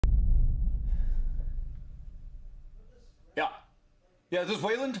Yeah, is this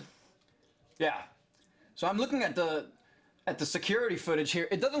Wayland? Yeah. So I'm looking at the security footage here.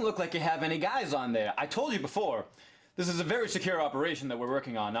 It doesn't look like you have any guys on there. I told you before, this is a very secure operation that we're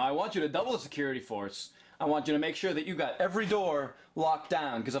working on. Now I want you to double the security force. I want you to make sure that you got every door locked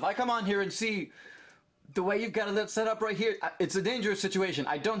down. Because if I come on here and see the way you've got it set up right here, it's a dangerous situation.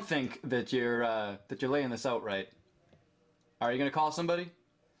 I don't think that you're laying this out right. Are you gonna call somebody?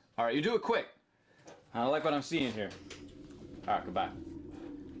 All right, you do it quick. I don't like what I'm seeing here. All right, goodbye.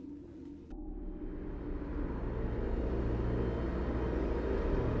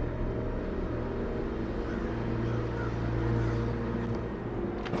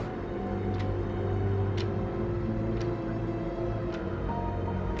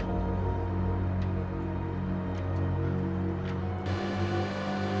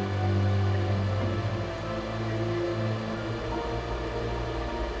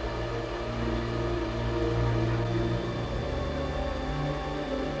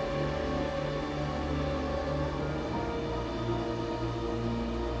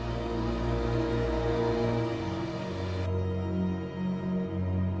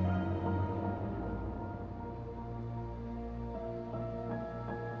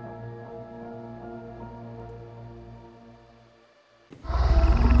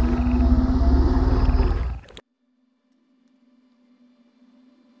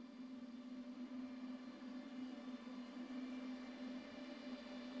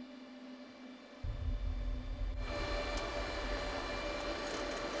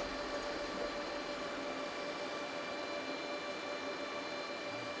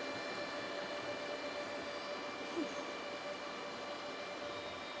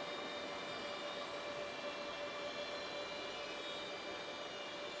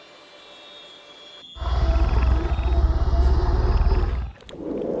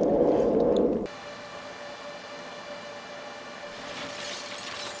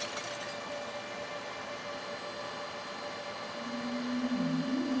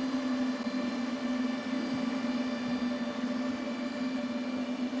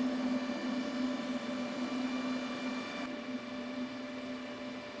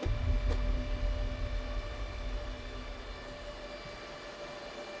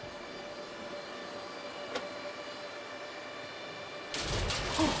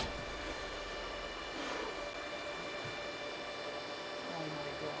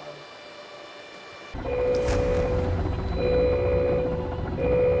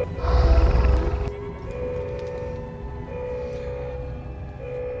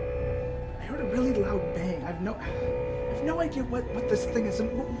 I have no idea what this thing is. And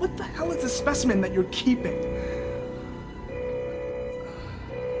what the hell is this specimen that you're keeping?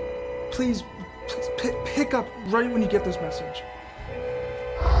 Please pick up right when you get this message.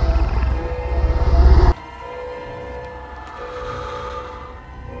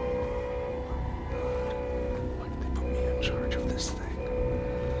 Why did they put me in charge of this thing?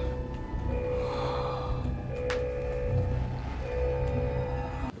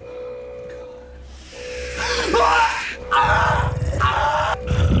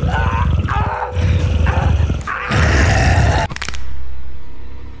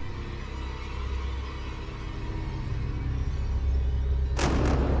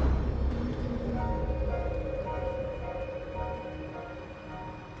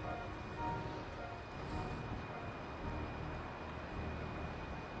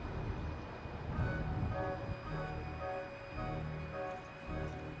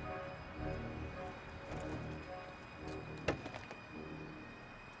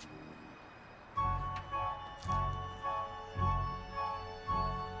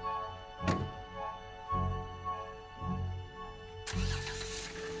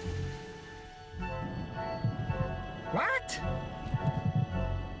 What?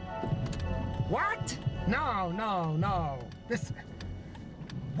 What? No. This...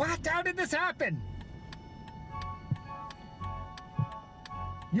 What? How did this happen?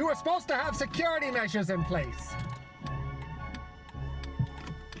 You were supposed to have security measures in place.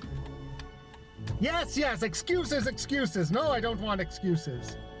 Yes, excuses. No, I don't want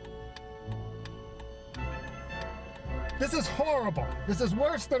excuses. This is horrible. This is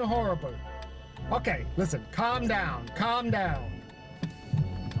worse than horrible. Okay, listen, calm down.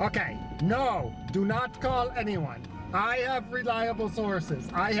 Okay, no, do not call anyone. I have reliable sources.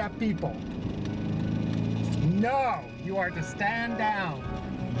 I have people. No, you are to stand down.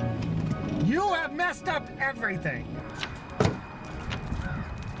 You have messed up everything.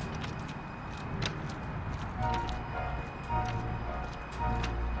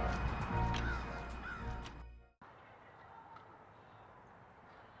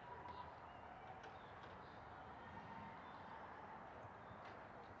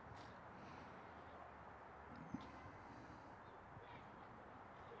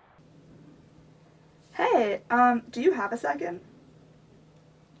 Hey, do you have a second?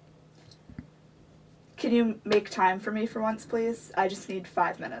 Can you make time for me for once, please? I just need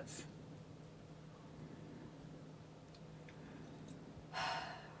 5 minutes.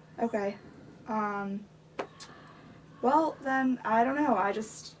 Okay. Well, then, I don't know.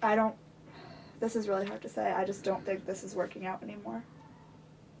 This is really hard to say. I just don't think this is working out anymore.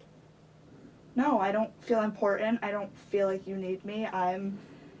 No, I don't feel important. I don't feel like you need me. I'm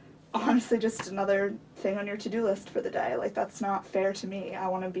honestly just another thing on your to-do list for the day. Like, that's not fair to me. I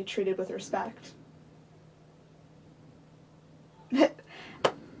want to be treated with respect.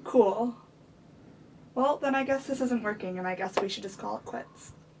 Cool. Well, then I guess this isn't working, and I guess we should just call it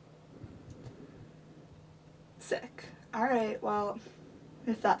quits. Sick. Alright, well,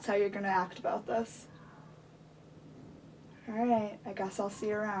 if that's how you're gonna act about this. Alright, I guess I'll see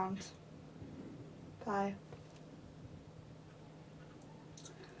you around. Bye.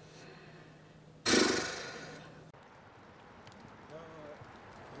 I'm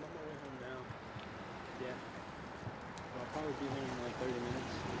on my way home now. Yeah. I'll probably be home in like 30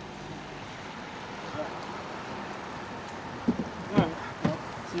 minutes. Alright, well,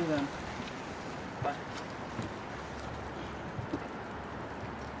 see you then. Bye.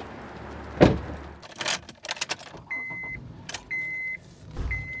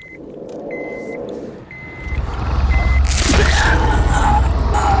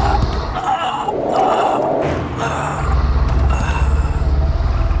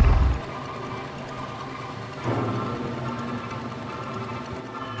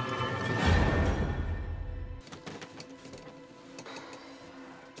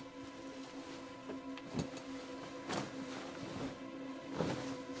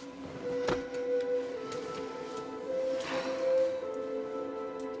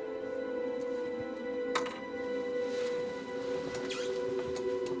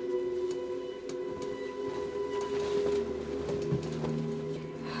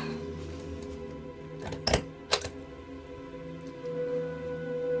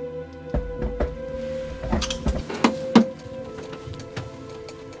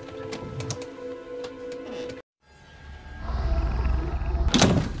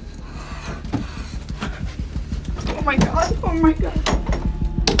 Oh my god, oh my god.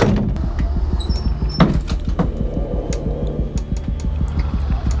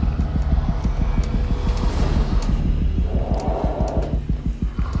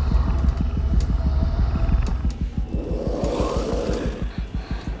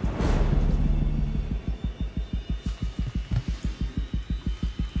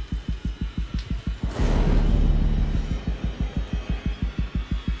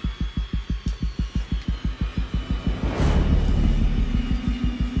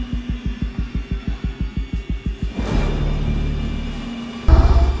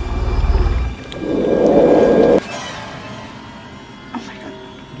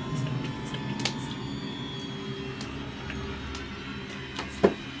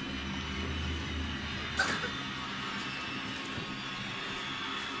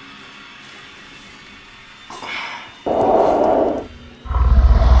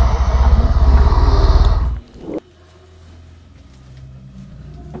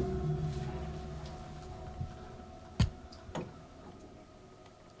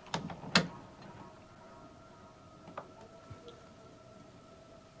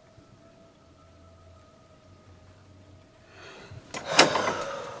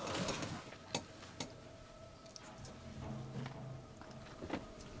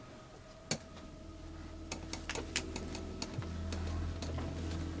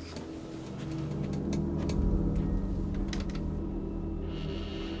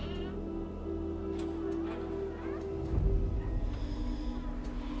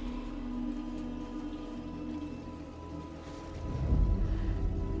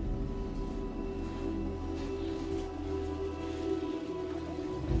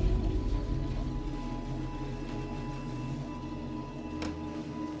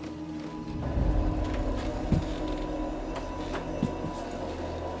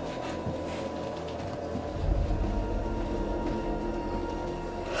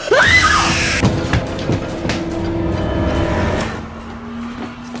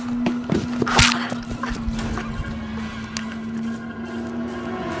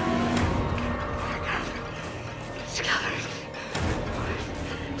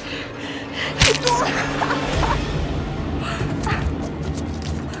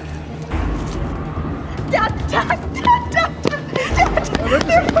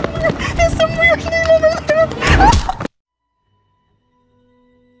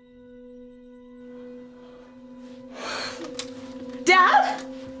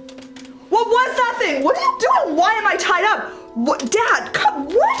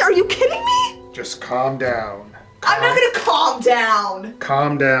 Are you kidding me? Just calm down. I'm not gonna calm down.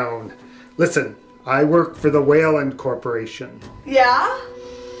 Calm down. Listen, I work for the Wayland Corporation. Yeah?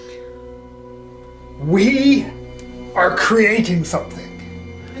 We are creating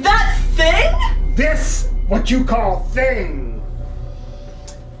something. That thing? This, what you call thing,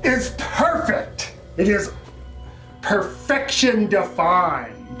 is perfect. It is perfection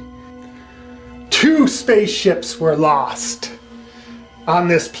defined. 2 spaceships were lost on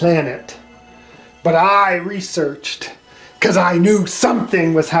this planet, but I researched because I knew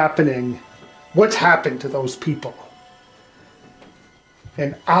something was happening. What happened to those people?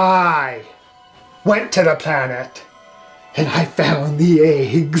 And I went to the planet and I found the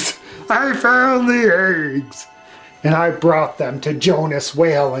eggs. I found the eggs. And I brought them to Jonas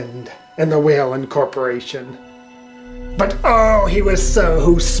Wayland and the Wayland Corporation. But oh, he was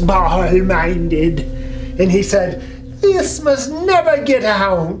so small-minded. And he said, this must never get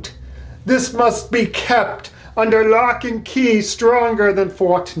out. This must be kept under lock and key stronger than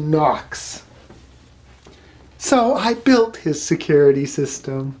Fort Knox. So I built his security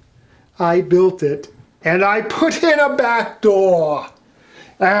system. I built it, and I put in a back door.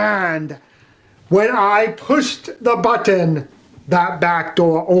 And when I pushed the button, that back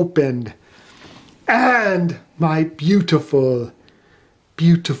door opened. And my beautiful,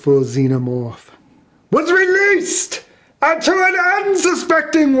 beautiful Xenomorph was released into an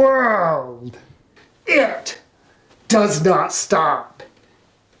unsuspecting world. It does not stop.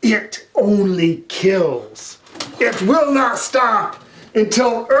 It only kills. It will not stop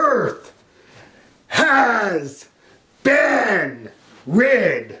until Earth has been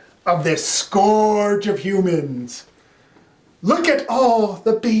rid of this scourge of humans. Look at all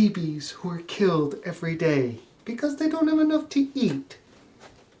the babies who are killed every day because they don't have enough to eat.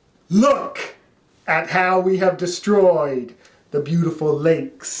 Look at how we have destroyed the beautiful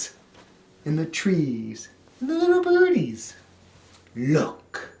lakes and the trees and the little birdies.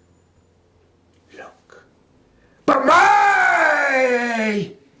 Look. Look. But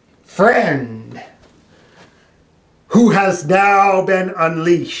my friend, who has now been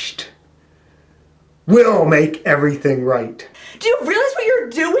unleashed, will make everything right. Do you realize what you're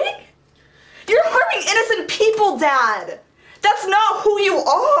doing? You're harming innocent people, Dad. That's not who you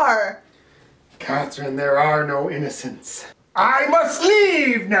are. Catherine, there are no innocents. I must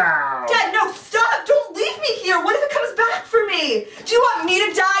leave now! Dad, no, stop! Don't leave me here! What if it comes back for me? Do you want me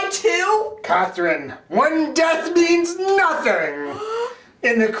to die too? Catherine, one death means nothing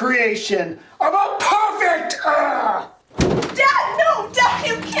in the creation of a perfect Earth! Dad, no! Dad,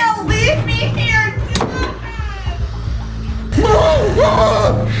 you can't leave me here!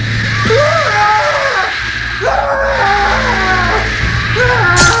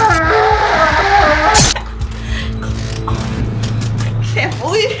 I can't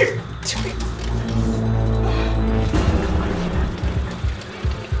believe you're doing this.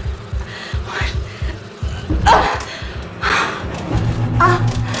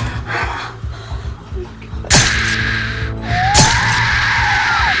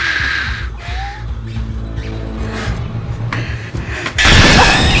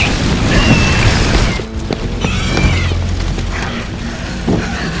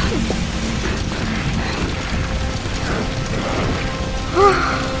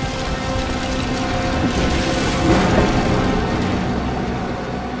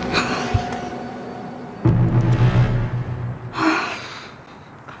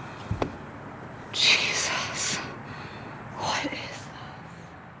 Jesus, what is this?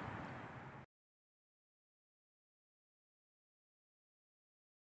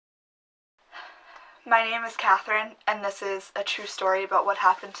 My name is Catherine, and this is a true story about what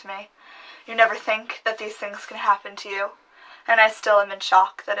happened to me. You never think that these things can happen to you, and I still am in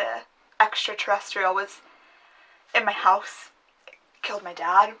shock that an extraterrestrial was in my house. It killed my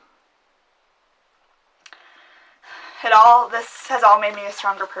dad. This has all made me a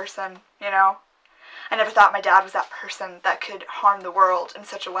stronger person, you know? I never thought my dad was that person that could harm the world in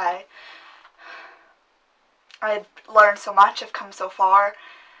such a way. I've learned so much, I've come so far.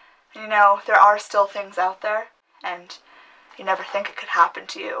 You know, there are still things out there, and you never think it could happen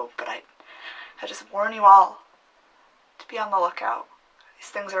to you, but I just warn you all to be on the lookout. These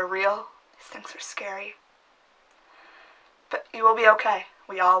things are real, these things are scary. But you will be okay.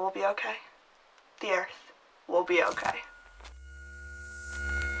 We all will be okay. The Earth will be okay.